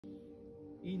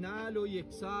Inhalo y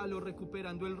exhalo,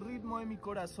 recuperando el ritmo de mi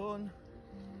corazón.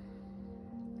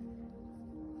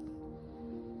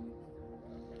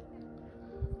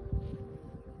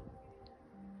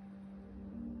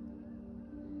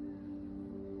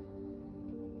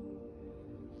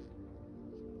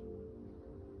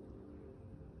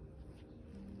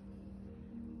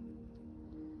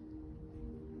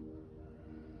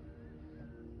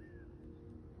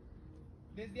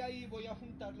 Desde ahí voy a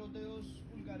juntar los dedos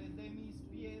pulgares de mis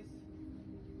pies.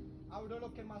 Abro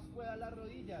lo que más pueda las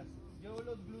rodillas. Llevo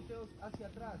los glúteos hacia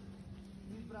atrás.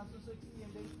 Mis brazos se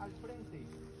extienden al frente.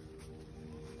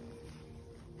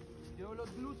 Llevo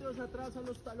los glúteos atrás a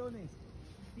los talones.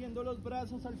 Extiendo los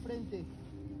brazos al frente.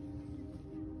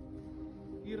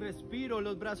 Y respiro,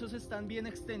 los brazos están bien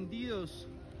extendidos.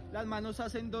 Las manos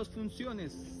hacen dos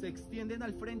funciones. Se extienden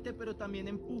al frente, pero también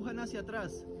empujan hacia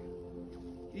atrás.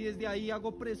 Y desde ahí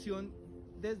hago presión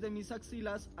desde mis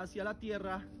axilas hacia la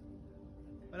tierra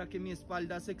para que mi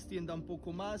espalda se extienda un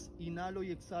poco más. Inhalo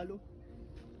y exhalo.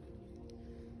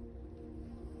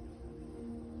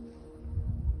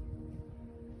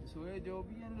 Eso es, llevo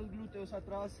bien los glúteos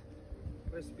atrás.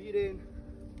 Respiren.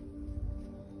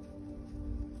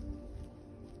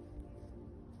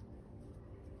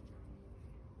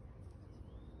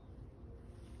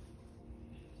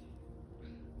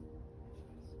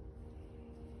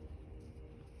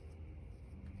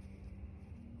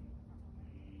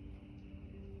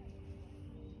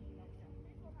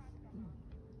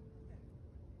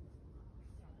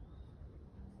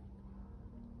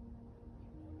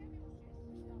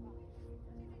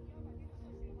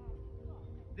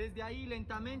 Desde ahí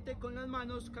lentamente con las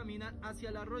manos caminan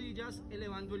hacia las rodillas,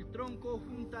 elevando el tronco,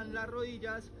 juntan las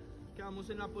rodillas,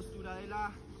 quedamos en la postura de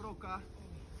la roca,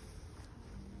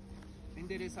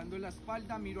 enderezando la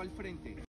espalda, miro al frente.